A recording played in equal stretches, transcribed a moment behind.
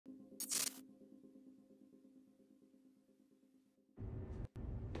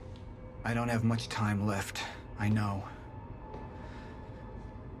I don't have much time left, I know.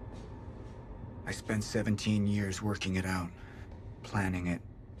 I spent 17 years working it out, planning it,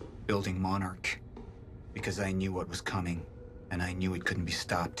 building Monarch, because I knew what was coming, and I knew it couldn't be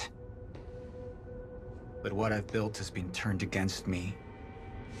stopped. But what I've built has been turned against me.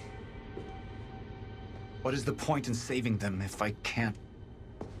 What is the point in saving them if I can't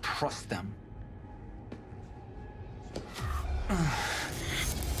trust them?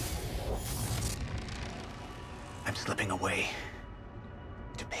 I'm slipping away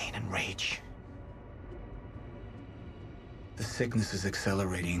into pain and rage. The sickness is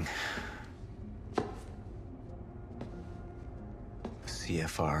accelerating. The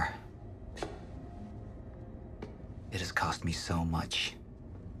CFR. It has cost me so much.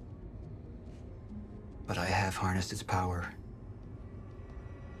 But I have harnessed its power.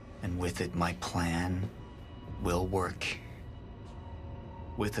 And with it, my plan will work.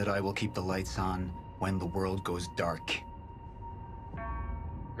 With it, I will keep the lights on when the world goes dark.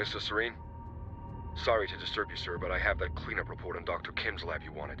 Mr. Serene? Sorry to disturb you, sir, but I have that cleanup report on Dr. Kim's lab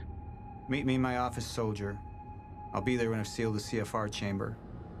you wanted. Meet me in my office, soldier. I'll be there when I've sealed the CFR chamber.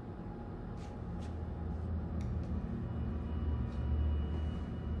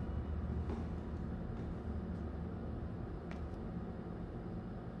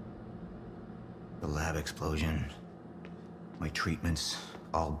 The lab explosion. My treatments,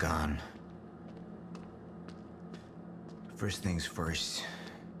 all gone. First things first.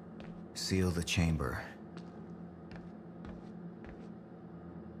 Seal the chamber.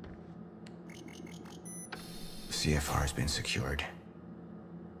 The CFR has been secured.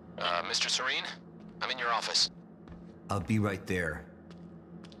 Mr. Serene? I'm in your office. I'll be right there.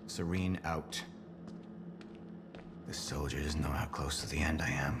 Serene out. This soldier doesn't know how close to the end I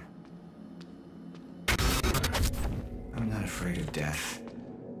am. I'm not afraid of death.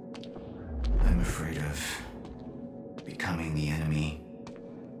 I'm afraid of becoming the enemy.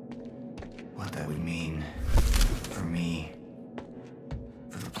 What that would mean for me,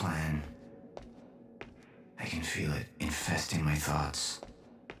 for the plan. I can feel it infesting my thoughts.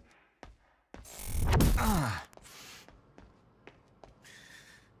 I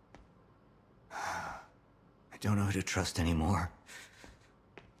don't know who to trust anymore.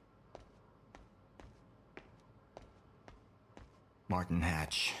 Martin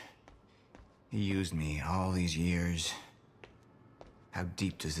Hatch. He used me all these years. How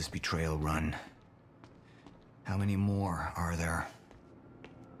deep does this betrayal run? How many more are there?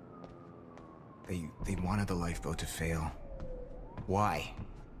 They wanted the lifeboat to fail. Why?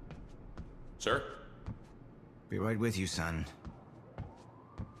 Sir? Be right with you, son.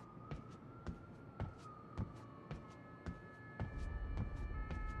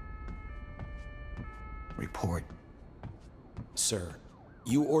 Report. Sir,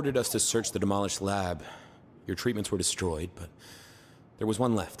 you ordered us to search the demolished lab. Your treatments were destroyed, but there was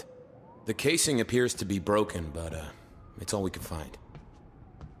one left. The casing appears to be broken, but it's all we can find.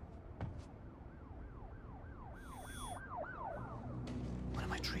 One of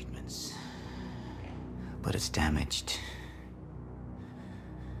my treatments. But it's damaged.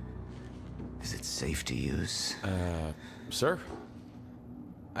 Is it safe to use? Sir?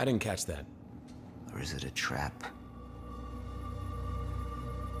 I didn't catch that. Or is it a trap?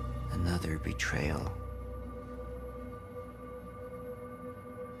 Another betrayal.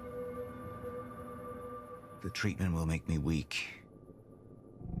 The treatment will make me weak.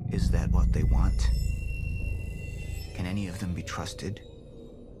 Is that what they want? Can any of them be trusted?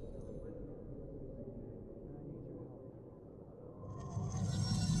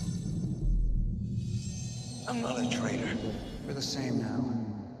 I'm not a traitor. We're the same now.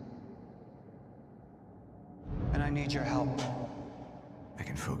 And I need your help. I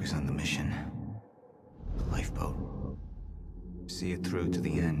can focus on the mission. The lifeboat. See it through to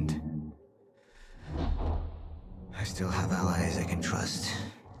the end. I still have allies I can trust.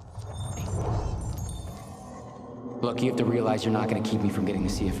 Look, you have to realize you're not gonna keep me from getting the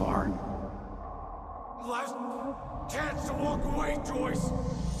CFR. Last chance to walk away, Joyce!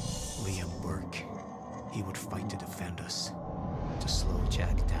 Liam Burke. He would fight to defend us. To slow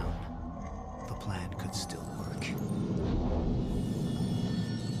Jack down. The plan could still work.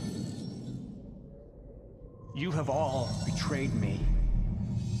 You have all betrayed me.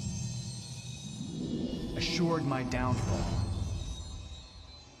 Assured my downfall.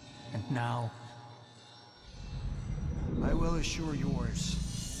 And now, I will assure yours.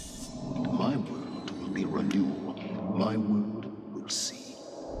 My world will be renewed. My world will see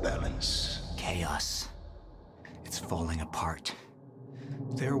balance. Chaos. It's falling apart.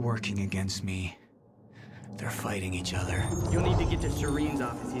 They're working against me. They're fighting each other. You'll need to get to Serene's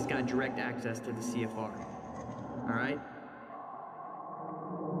office. He's got direct access to the CFR. All right?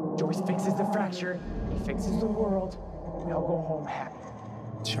 Joyce fixes the fracture. He fixes the world. We all go home happy.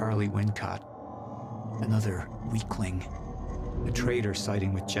 Charlie Wincott. Another weakling. A traitor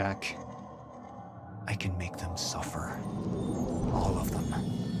siding with Jack. I can make them suffer. All of them.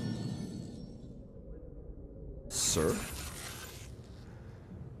 Sir?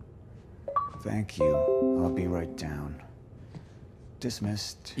 Thank you. I'll be right down.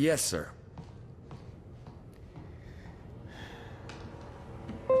 Dismissed. Yes, sir.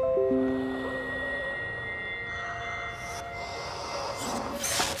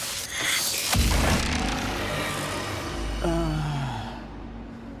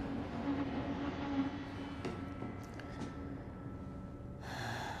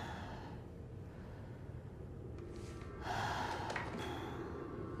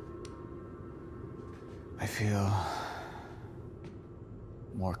 I feel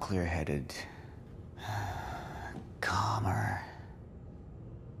more clear-headed, calmer.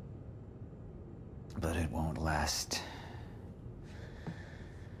 But it won't last.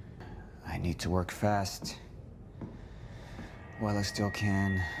 I need to work fast while I still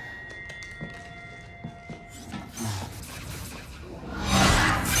can.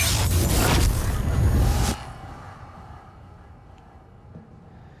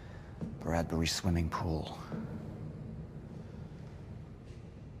 Bradbury swimming pool.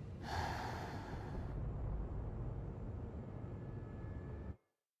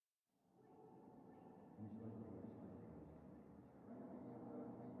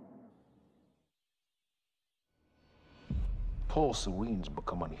 Paul Serene's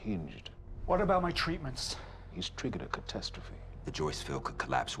become unhinged. What about my treatments? He's triggered a catastrophe. The Joyce field could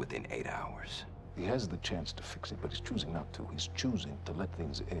collapse within 8 hours. He has the chance to fix it, but he's choosing not to. He's choosing to let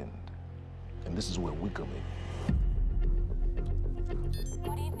things end. And this is where we come in.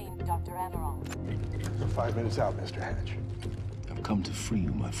 Good evening, Dr. Amaral. You're 5 minutes out, Mr. Hatch. I've come to free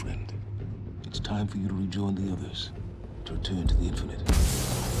you, my friend. It's time for you to rejoin the others, to return to the infinite.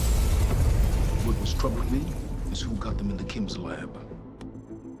 What was troubling me is who got them into Kim's lab.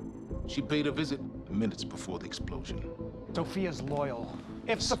 She paid a visit minutes before the explosion. Sophia's loyal.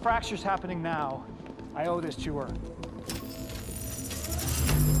 If the fracture's happening now, I owe this to her.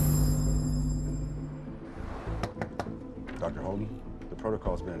 Dr. Holden, the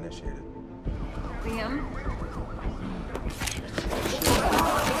protocol's been initiated. Liam?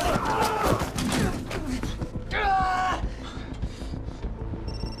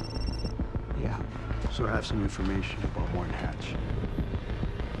 Yeah, so I have some information about Warren Hatch.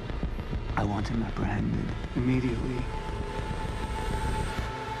 I want him apprehended immediately.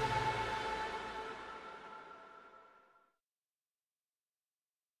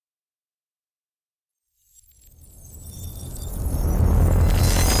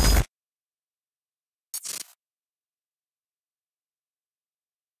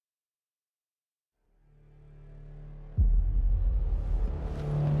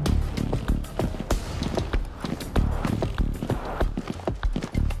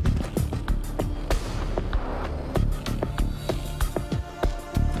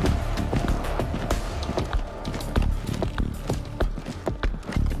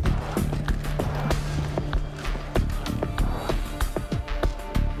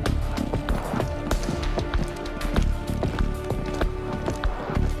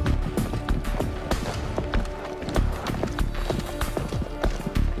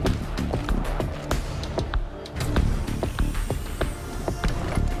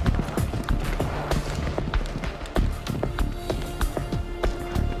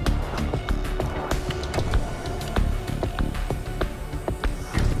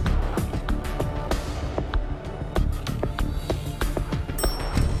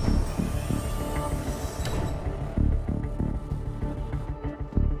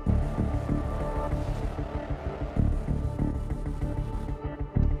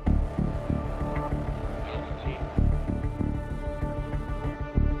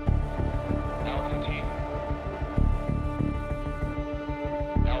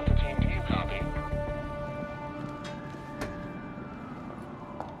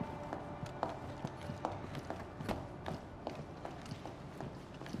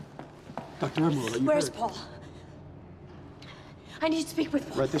 Dr. Emerald, are you Where's hurt? Paul? I need to speak with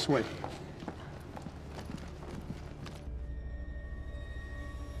Paul. Right this way.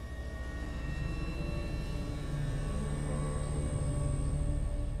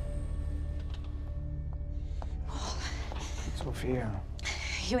 Sophia,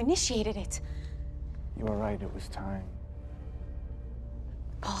 You initiated it. you were right. It was time.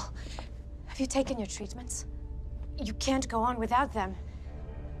 Paul, have you taken your treatments? You can't go on without them.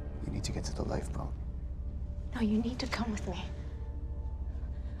 You need to get to the lifeboat. No, you need to come with me.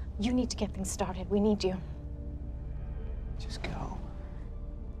 You need to get things started. We need you. Just go.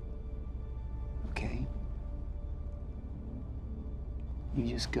 Okay? You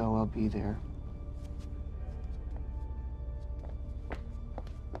just go, I'll be there.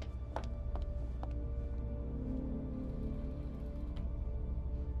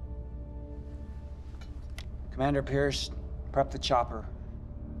 Commander Pierce, prep the chopper.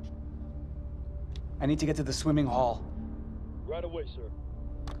 I need to get to the swimming hall. Right away, sir.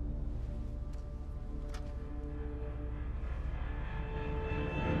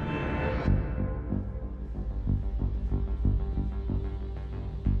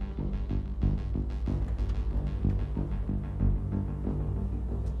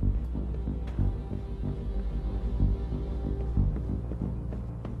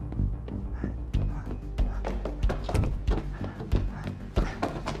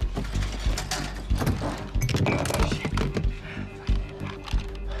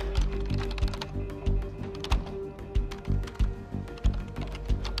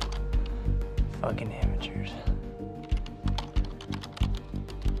 Fucking amateurs.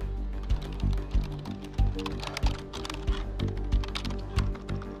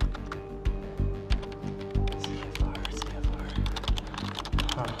 CFR.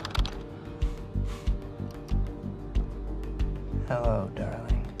 Huh. Hello,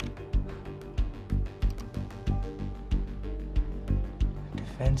 darling.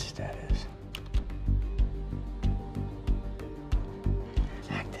 Defense status.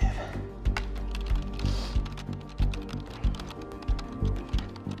 Active.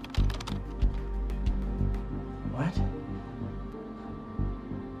 What?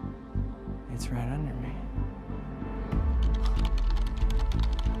 It's right under me.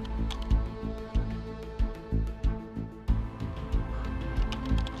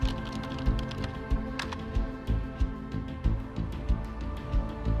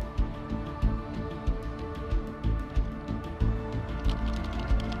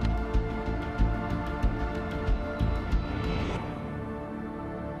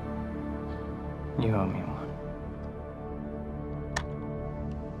 You owe me one.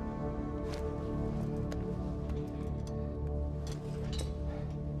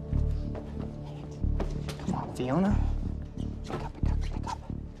 Come on, Fiona. Pick up.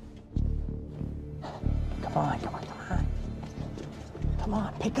 Come on. Come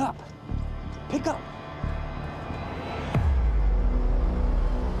on, pick up.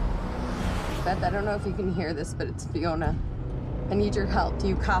 Beth, I don't know if you can hear this, but it's Fiona. I need your help. Do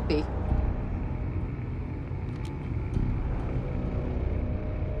you copy?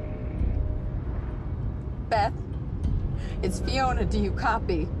 Beth, it's Fiona. Do you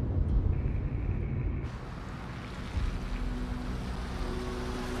copy?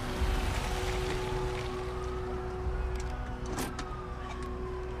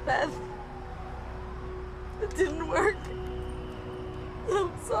 Beth, it didn't work.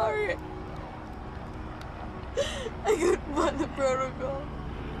 I'm sorry. I couldn't find the protocol.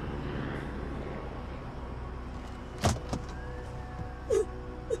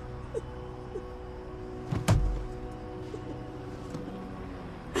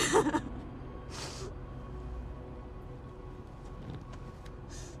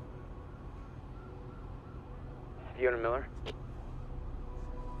 Fiona Miller?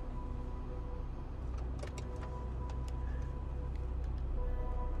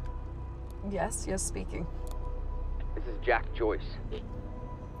 Yes, speaking. This is Jack Joyce.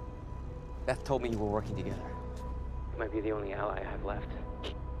 Beth told me you were working together. You might be the only ally I have left.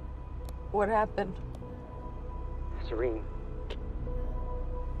 What happened? Serene.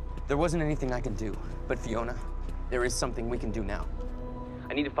 There wasn't anything I could do, but Fiona, there is something we can do now.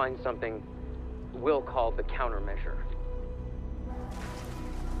 I need to find something Will called the countermeasure.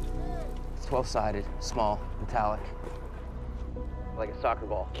 It's 12-sided, small, metallic, like a soccer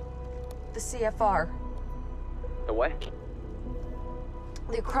ball. The CFR. The what?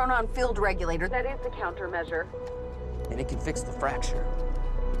 The chronon field regulator. That is the countermeasure. And it can fix the fracture.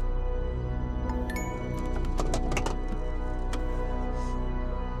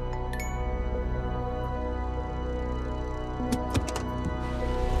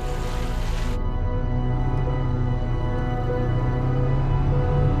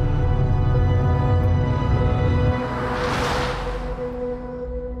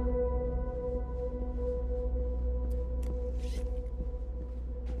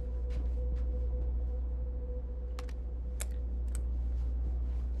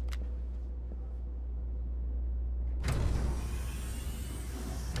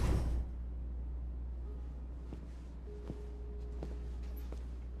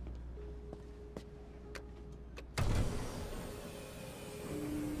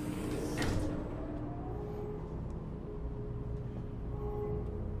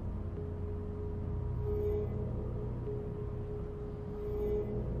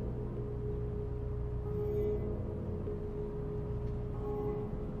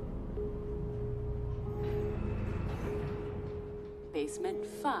 Basement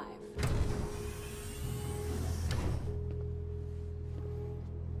 5.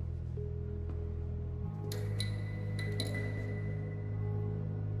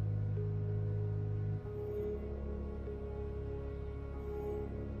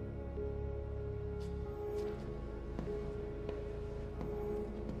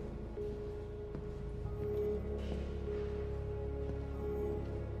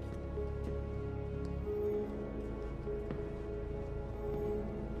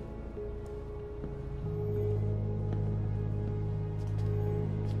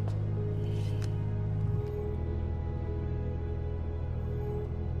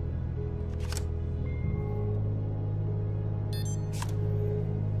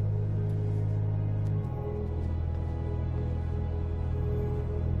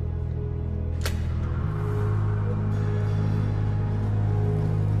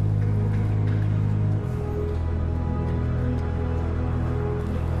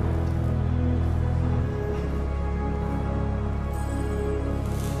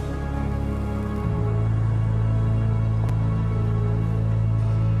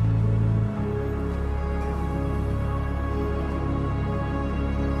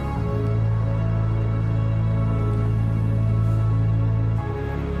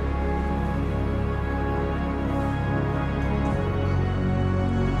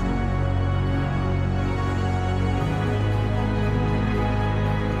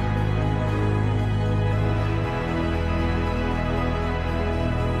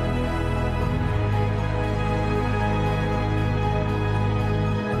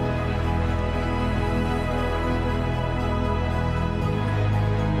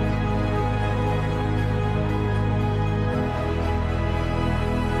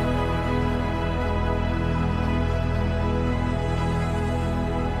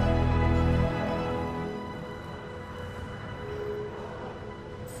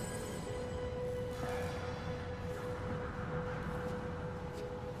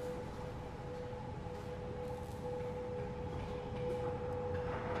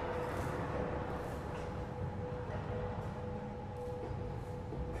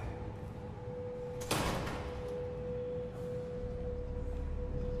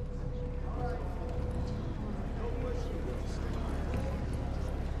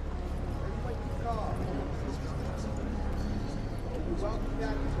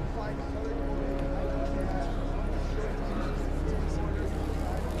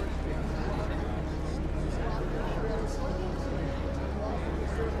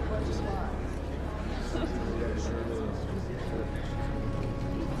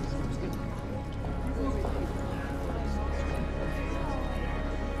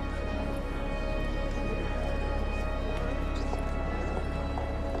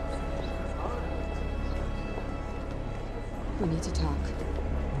 We need to talk.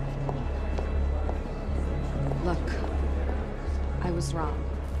 Look, I was wrong,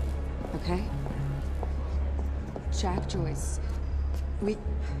 okay? Jack Joyce,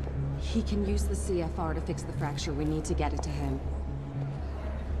 he can use the CFR to fix the fracture. We need to get it to him.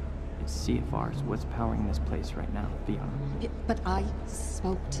 It's CFRs. What's powering this place right now, Fiona? But I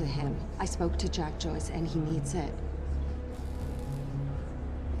spoke to him. I spoke to Jack Joyce, and he needs it.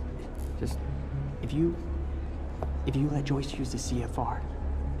 Just, if you let Joyce use the CFR,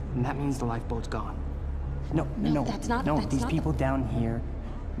 then that means the lifeboat's gone. No, that's not. No, that's these not people down here,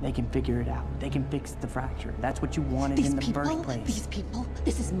 they can figure it out. They can fix the fracture. That's what you wanted in the first place. These people,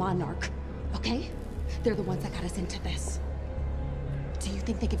 this is Monarch, okay? They're the ones that got us into this. Do you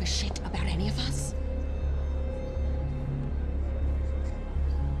think they give a shit about any of us?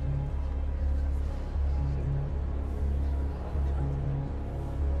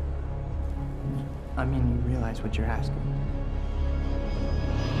 I mean, you realize what you're asking.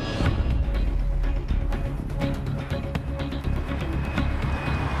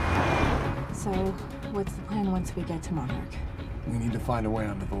 So, what's the plan once we get to Monarch? We need to find a way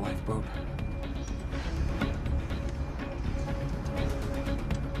onto the lifeboat.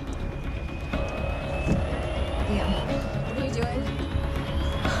 What are you doing?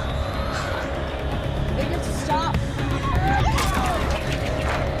 We have to stop.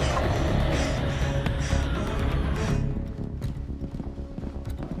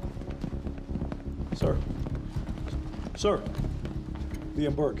 Sir. Sir.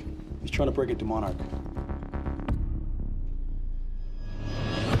 Liam Burke. He's trying to break into Monarch.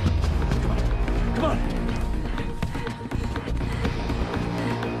 Come on!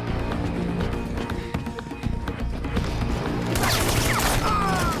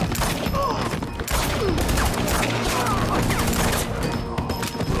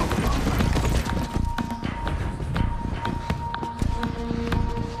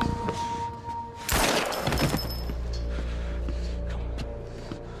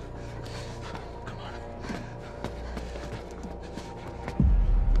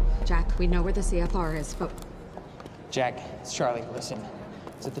 We know where the CFR is, but... Jack, it's Charlie. Listen.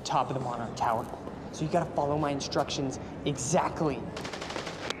 It's at the top of the Monarch Tower. So you gotta follow my instructions exactly.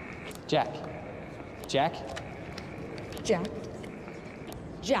 Jack. Jack? Jack?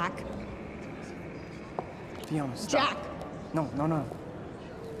 Jack? Fiona, stop. Jack! No.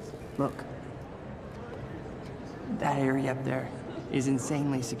 Look. That area up there is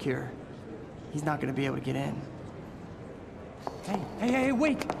insanely secure. He's not gonna be able to get in. Hey,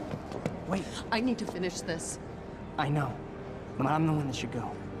 wait! Wait. I need to finish this. I know, but I'm the one that should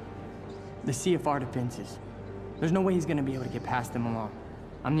go. The CFR defenses. There's no way he's gonna be able to get past them alone.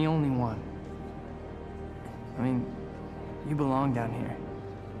 I'm the only one. I mean, you belong down here.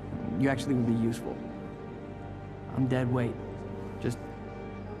 You actually would be useful. I'm dead weight.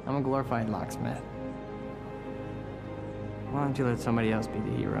 I'm a glorified locksmith. Why don't you let somebody else be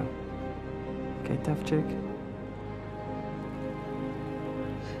the hero? Okay, tough chick?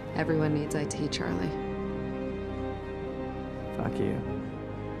 Everyone needs IT, Charlie. Fuck you.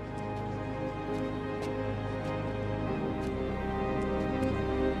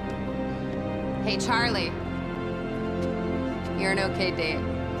 Hey, Charlie. You're an okay date.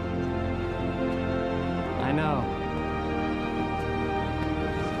 I know.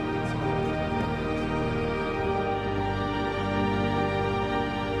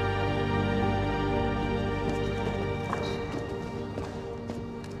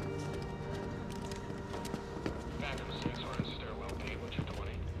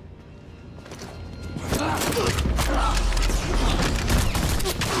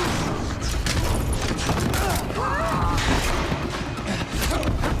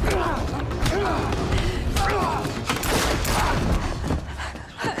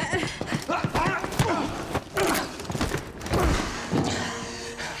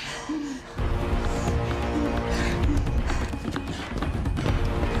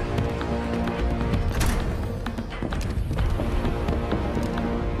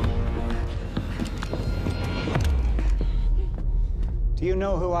 Do you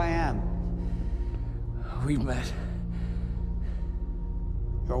know who I am? We've met.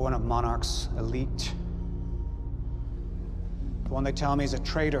 You're one of Monarch's elite. The one they tell me is a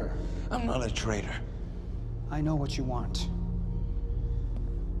traitor. I'm not a traitor. I know what you want.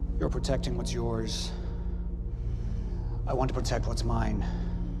 You're protecting what's yours. I want to protect what's mine.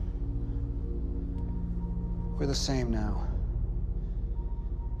 We're the same now.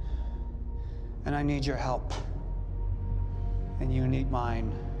 And I need your help. And you need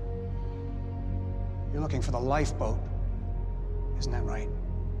mine. You're looking for the lifeboat. Isn't that right?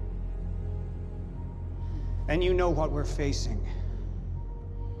 And you know what we're facing.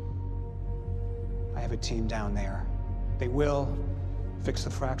 I have a team down there. They will fix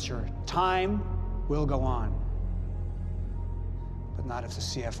the fracture. Time will go on. But not if the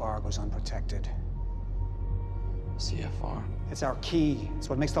CFR goes unprotected. CFR? It's our key. It's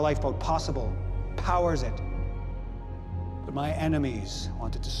what makes the lifeboat possible. Powers it. But my enemies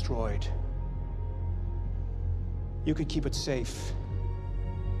want it destroyed. You could keep it safe.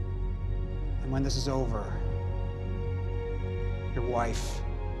 And when this is over, your wife,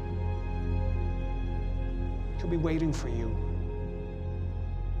 she'll be waiting for you.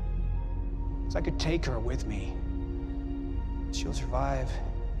 So I could take her with me. She'll survive.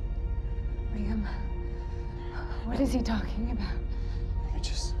 Liam, what is he talking about?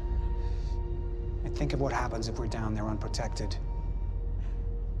 And think of what happens if we're down there unprotected.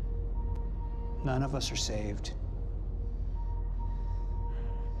 None of us are saved.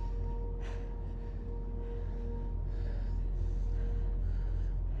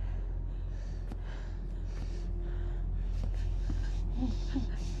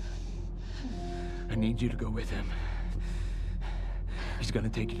 I need you to go with him. He's gonna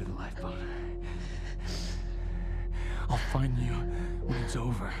take you to the lifeboat. I'll find you when it's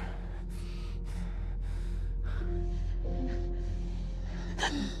over.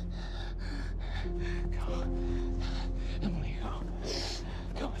 Go. Emily, go.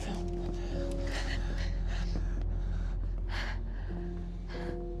 Go with him.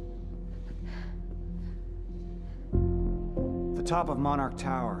 The top of Monarch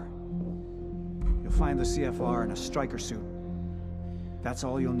Tower. You'll find the CFR in a striker suit. That's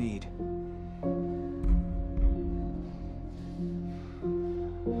all you'll need.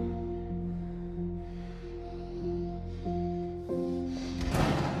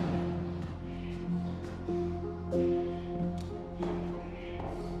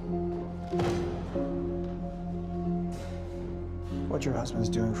 What your husband's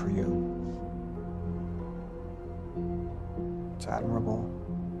doing for you, it's admirable.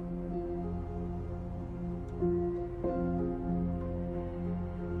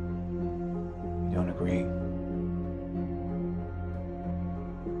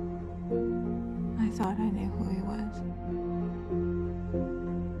 thought I knew who he was.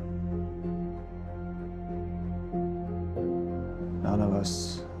 None of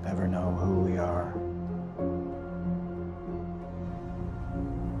us ever know who we are.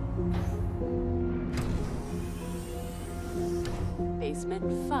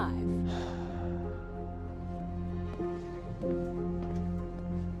 Basement 5.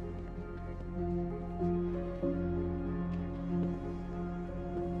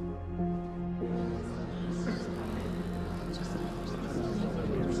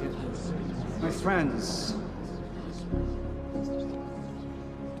 My friends,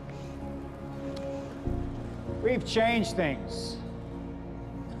 we've changed things.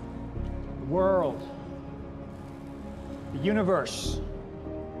 The world, the universe.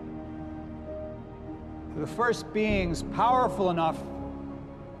 We're the first beings powerful enough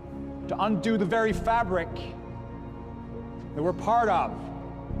to undo the very fabric that we're part of.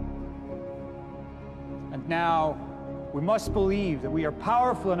 And now, we must believe that we are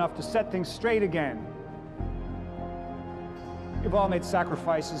powerful enough to set things straight again. We've all made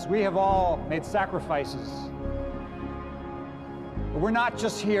sacrifices. We have all made sacrifices. But we're not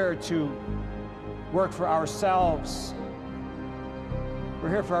just here to work for ourselves. We're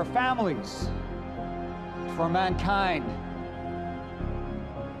here for our families, for mankind.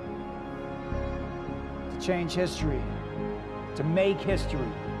 To change history, to make history.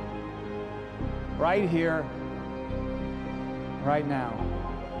 Right here, right now.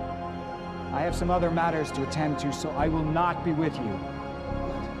 I have some other matters to attend to, so I will not be with you.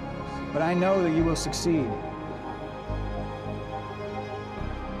 But I know that you will succeed.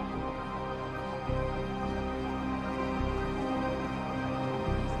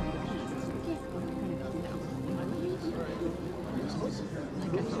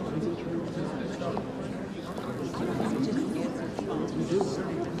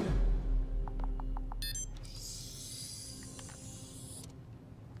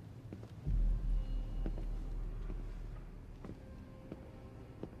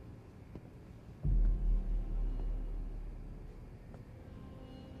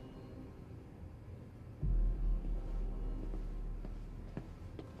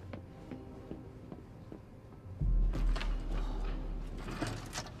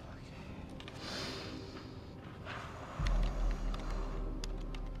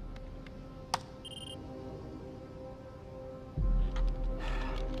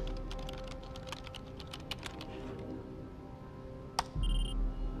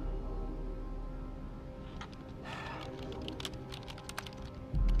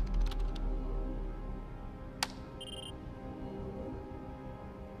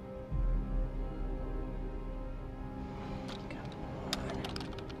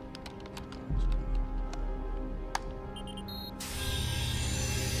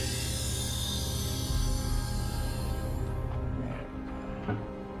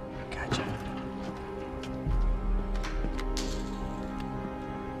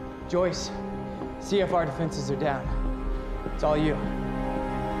 Joyce, CFR defenses are down. It's all you.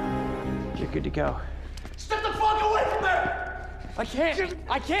 You're good to go. Step the fuck away from there! I can't,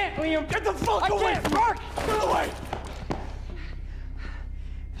 Liam! Get the fuck away! Mark! Get away!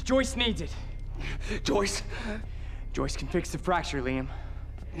 Joyce needs it. Joyce? Joyce can fix the fracture, Liam.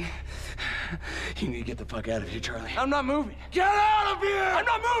 You need to get the fuck out of here, Charlie. I'm not moving. Get out of here! I'm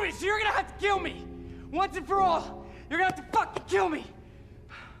not moving, so you're gonna have to kill me. Once and for all, you're gonna have to fucking kill me.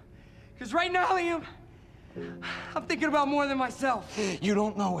 Because right now, Liam, I'm thinking about more than myself. You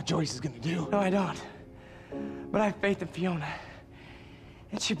don't know what Joyce is gonna do. No, I don't. But I have faith in Fiona.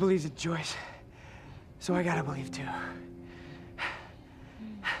 And she believes in Joyce. So I gotta believe too.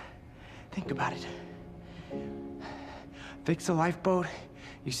 Think about it. Fix the lifeboat,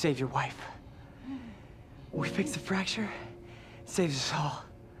 you save your wife. We fix the fracture, it saves us all.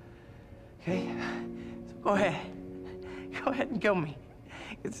 Okay? So go ahead. Go ahead and kill me.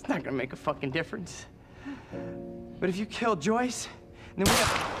 It's not gonna make a fucking difference. But if you kill Joyce, then we got...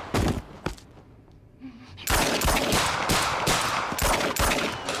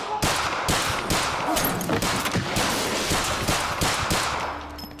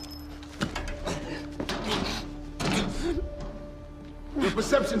 Your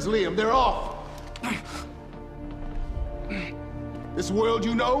perceptions, Liam, they're off. This world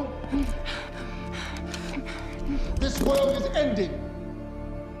you know, this world is ending.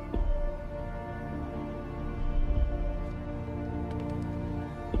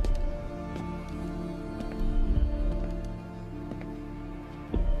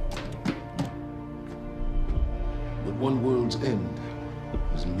 But one world's end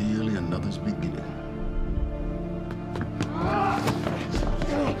is merely another's beginning.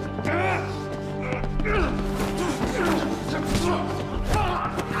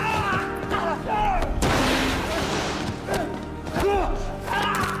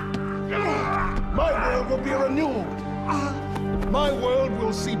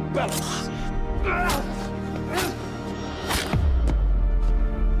 balance.